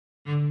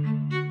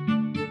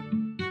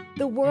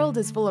world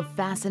is full of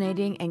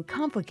fascinating and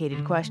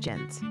complicated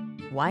questions.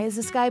 Why is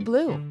the sky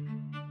blue?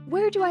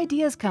 Where do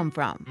ideas come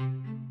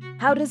from?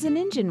 How does an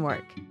engine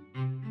work?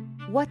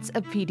 What's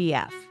a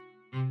PDF?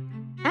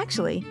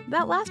 Actually,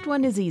 that last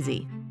one is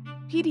easy.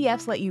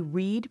 PDFs let you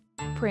read,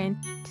 print,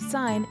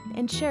 sign,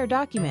 and share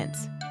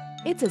documents.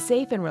 It's a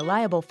safe and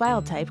reliable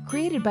file type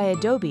created by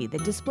Adobe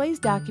that displays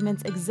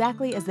documents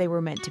exactly as they were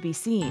meant to be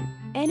seen.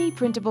 Any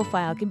printable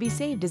file can be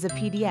saved as a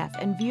PDF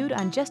and viewed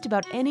on just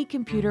about any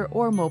computer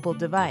or mobile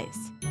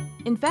device.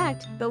 In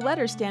fact, the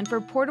letters stand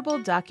for Portable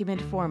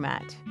Document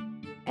Format.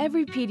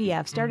 Every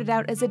PDF started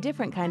out as a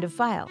different kind of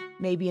file,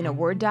 maybe in a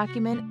Word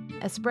document,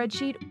 a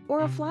spreadsheet,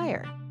 or a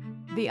flyer.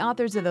 The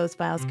authors of those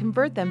files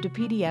convert them to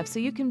PDFs so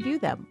you can view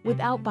them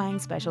without buying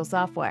special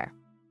software.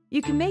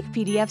 You can make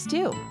PDFs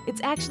too.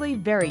 It's actually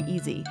very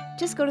easy.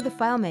 Just go to the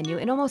File menu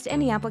in almost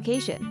any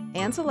application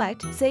and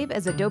select Save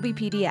as Adobe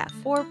PDF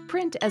or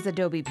Print as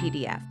Adobe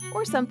PDF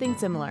or something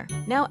similar.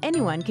 Now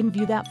anyone can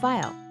view that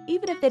file,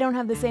 even if they don't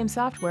have the same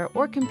software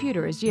or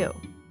computer as you.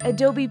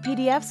 Adobe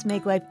PDFs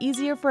make life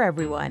easier for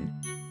everyone.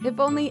 If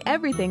only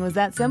everything was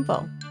that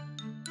simple.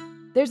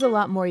 There's a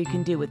lot more you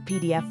can do with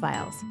PDF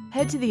files.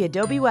 Head to the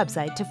Adobe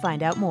website to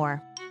find out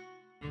more.